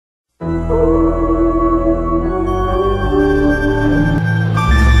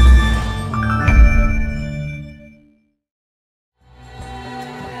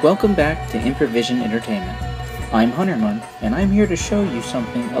Welcome back to Improvision Entertainment. I'm Huntermun, and I'm here to show you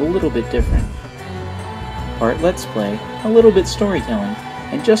something a little bit different. Part Let's Play, a little bit storytelling,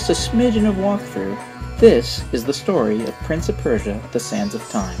 and just a smidgen of walkthrough. This is the story of Prince of Persia, the Sands of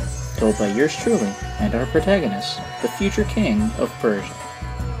Time, told by yours truly and our protagonist, the future king of Persia.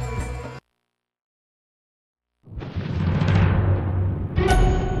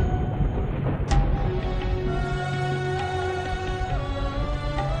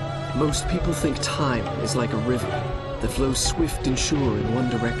 Most people think time is like a river that flows swift and sure in one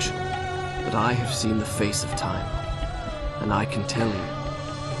direction. But I have seen the face of time, and I can tell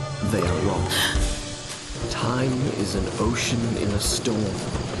you, they are wrong. Time is an ocean in a storm.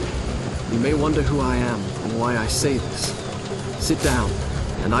 You may wonder who I am and why I say this. Sit down,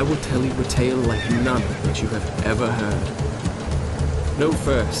 and I will tell you a tale like none that you have ever heard. Know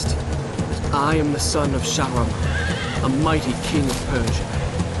first, that I am the son of Shahraman, a mighty king of Persia.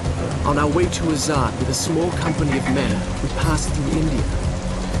 On our way to Azad with a small company of men, we passed through India,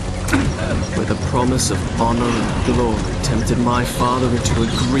 where the promise of honor and glory tempted my father into a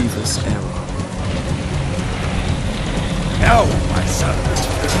grievous error. No, my son.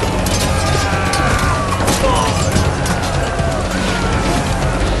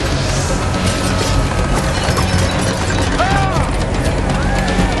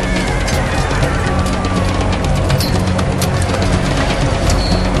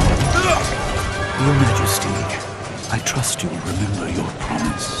 Your Majesty, I trust you will remember your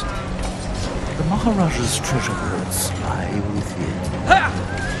promise. The Maharaja's treasure hoards lie within.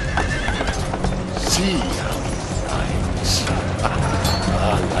 See how he fights.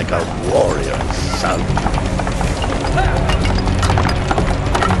 Like a warrior son.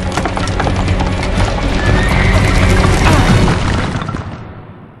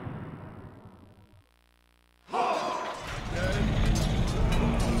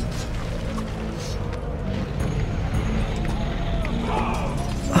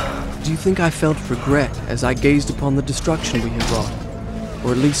 Do you think I felt regret as I gazed upon the destruction we had wrought?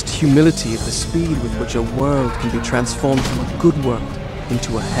 Or at least humility at the speed with which a world can be transformed from a good world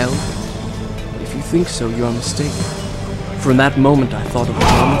into a hell? If you think so, you are mistaken. For in that moment I thought of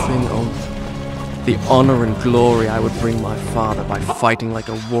one thing only. The honor and glory I would bring my father by fighting like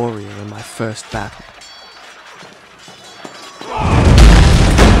a warrior in my first battle.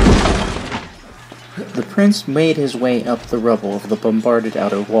 The prince made his way up the rubble of the bombarded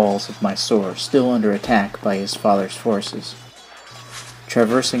outer walls of Mysore, still under attack by his father's forces.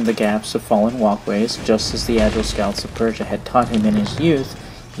 Traversing the gaps of fallen walkways, just as the agile scouts of Persia had taught him in his youth,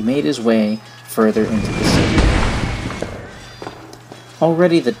 he made his way further into the city.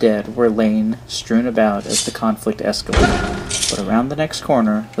 Already the dead were laying strewn about as the conflict escalated, but around the next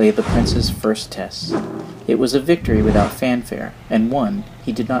corner lay the prince's first test. It was a victory without fanfare, and one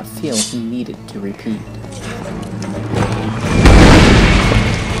he did not feel he needed to repeat.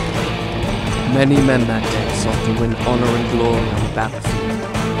 Many men that day sought to win honor and glory on the battlefield,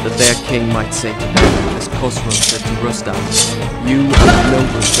 that their king might say to them, as Khosrow said to Rustam, "You are the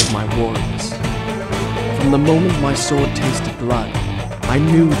noblest of my warriors." From the moment my sword tasted blood, I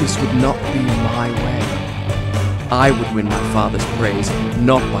knew this would not be my way. I would win my father's praise,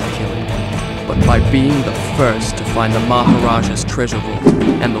 not by killing him, but by being the first to find the Maharaja's treasure vault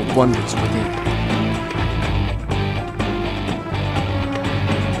and the wonders within.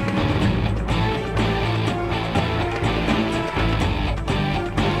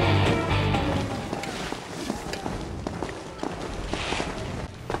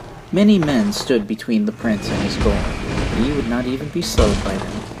 Many men stood between the prince and his goal, but he would not even be slowed by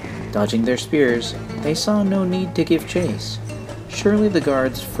them. Dodging their spears, they saw no need to give chase. Surely the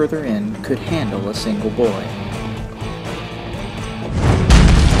guards further in could handle a single boy.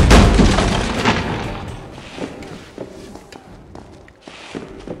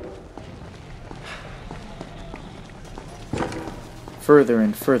 Further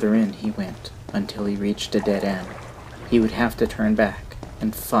and further in he went, until he reached a dead end. He would have to turn back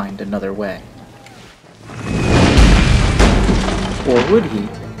and find another way. Or would he?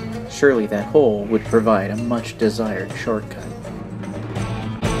 Surely that hole would provide a much-desired shortcut.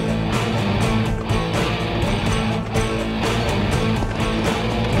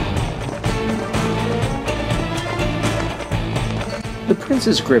 The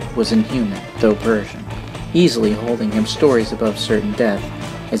prince's grip was inhuman, though Persian, easily holding him stories above certain death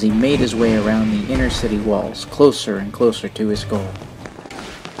as he made his way around the inner city walls, closer and closer to his goal.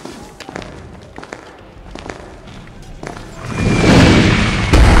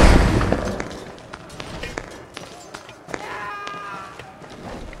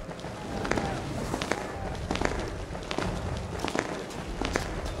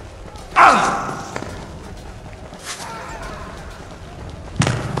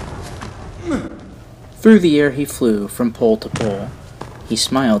 Through the air he flew, from pole to pole. He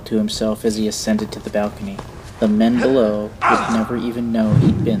smiled to himself as he ascended to the balcony. The men below would never even know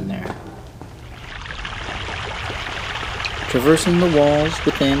he'd been there. Traversing the walls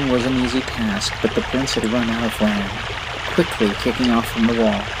within was an easy task, but the prince had run out of land. Quickly kicking off from the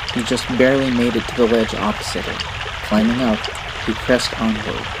wall, he just barely made it to the ledge opposite it. Climbing up, he pressed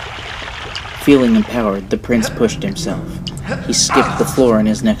onward. Feeling empowered, the prince pushed himself. He skipped the floor in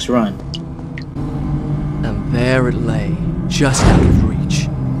his next run. And there it lay, just out of reach,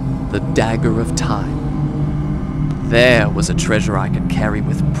 the Dagger of Time. There was a treasure I could carry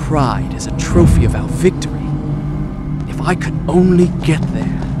with pride as a trophy of our victory. If I could only get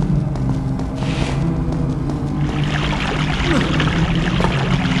there.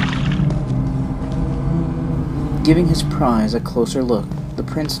 Giving his prize a closer look, the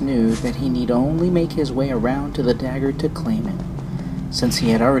prince knew that he need only make his way around to the dagger to claim it. Since he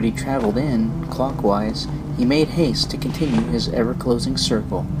had already traveled in, clockwise, he made haste to continue his ever-closing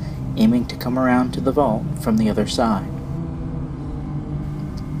circle, aiming to come around to the vault from the other side.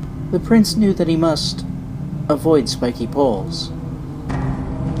 The prince knew that he must avoid spiky poles.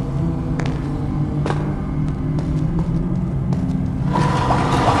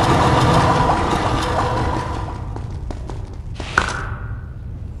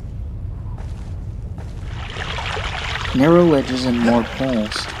 Narrow ledges and more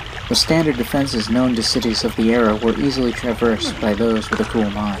poles. The standard defenses known to cities of the era were easily traversed by those with a cool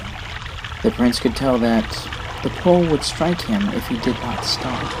mind. The prince could tell that the pole would strike him if he did not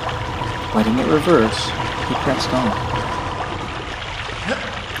stop. Letting it reverse, he pressed on.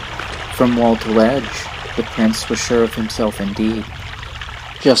 From wall to ledge, the prince was sure of himself indeed.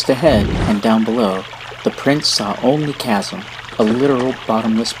 Just ahead and down below, the prince saw only chasm, a literal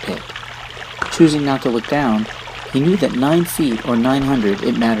bottomless pit. Choosing not to look down, he knew that 9 feet or 900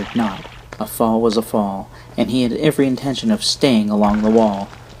 it mattered not. A fall was a fall, and he had every intention of staying along the wall.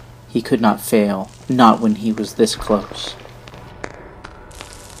 He could not fail, not when he was this close.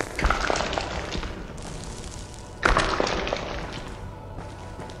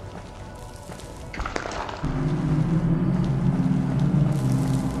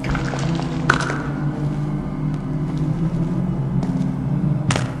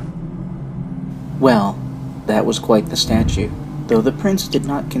 Well, that was quite the statue, though the prince did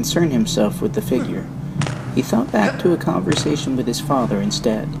not concern himself with the figure. He thought back to a conversation with his father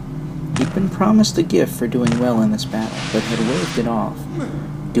instead. He'd been promised a gift for doing well in this battle, but had waved it off.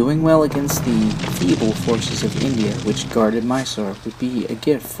 Doing well against the feeble forces of India which guarded Mysore would be a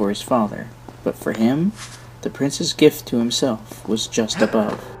gift for his father, but for him, the prince's gift to himself was just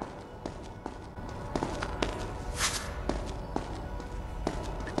above.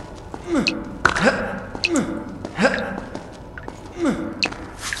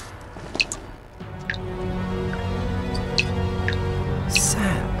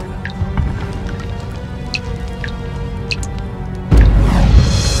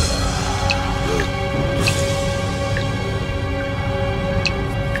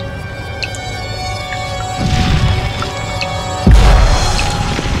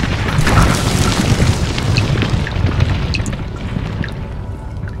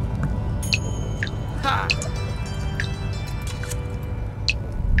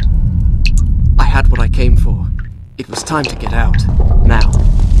 Time to get out. Now.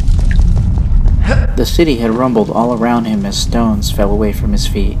 The city had rumbled all around him as stones fell away from his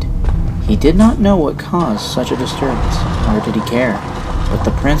feet. He did not know what caused such a disturbance, nor did he care, but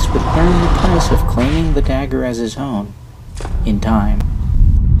the prince would learn the price of claiming the dagger as his own, in time.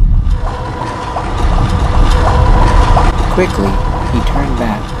 Quickly, he turned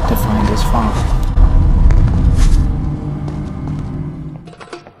back to find his father.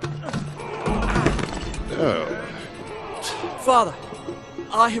 Father,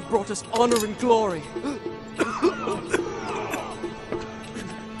 I have brought us honor and glory.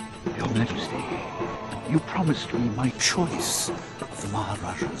 Your Majesty, you promised me my choice of the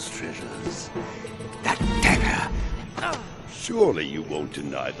Maharaja's treasures. That dagger. Surely you won't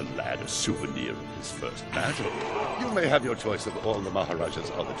deny the lad a souvenir of his first battle. You may have your choice of all the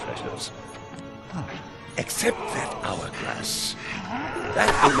Maharaja's other treasures. Except that hourglass.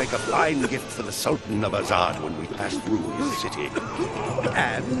 That will make a fine gift for the Sultan of Azad when we pass through his city.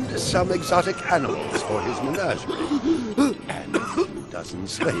 And some exotic animals for his menagerie. And a dozen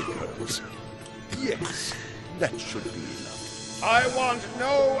slave girls. Yes, that should be enough. I want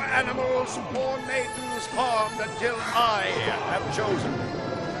no animals or maidens harmed until I have chosen.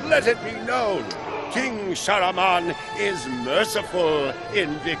 Let it be known, King Shahraman is merciful in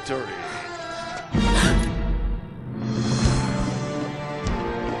victory.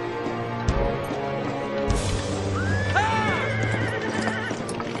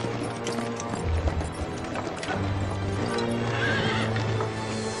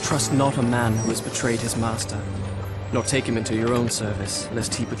 Trust not a man who has betrayed his master, nor take him into your own service,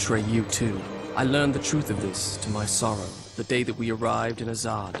 lest he betray you too. I learned the truth of this, to my sorrow, the day that we arrived in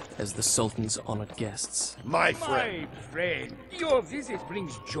Azad as the Sultan's honored guests. My friend. My friend, your visit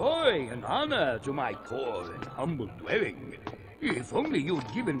brings joy and honor to my poor and humble dwelling. If only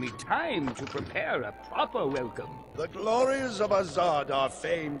you'd given me time to prepare a proper welcome. The glories of Azad are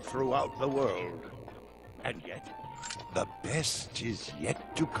famed throughout the world. And yet, the best is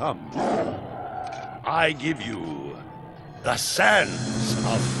yet to come. I give you the Sands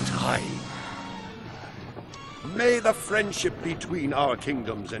of Time. May the friendship between our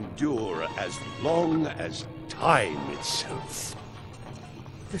kingdoms endure as long as time itself.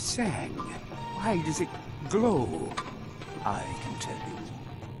 The sand, why does it glow? I can tell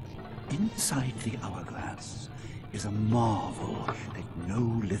you. Inside the hourglass is a marvel that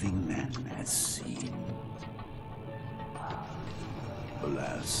no living man has seen.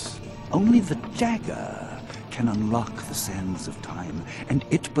 Alas, only the dagger can unlock the Sands of Time, and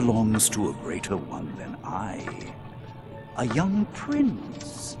it belongs to a greater one than I. A young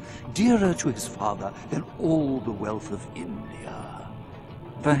prince, dearer to his father than all the wealth of India.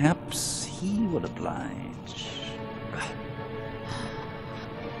 Perhaps he will oblige.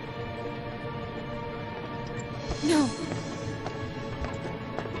 No!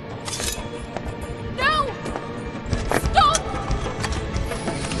 No! Stop!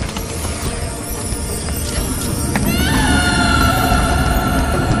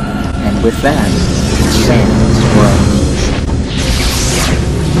 And with that, Sands rose.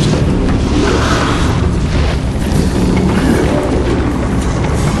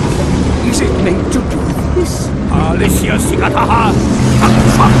 Is it meant to do this? Alicia Sigataha!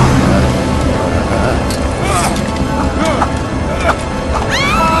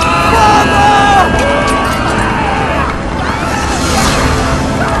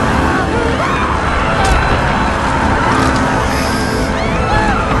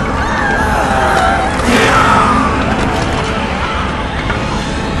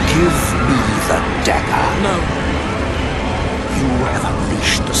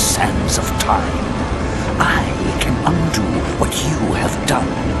 The Sands of Time. I can undo what you have done.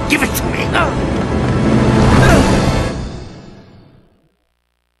 Give it to me!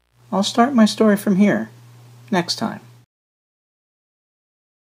 I'll start my story from here, next time.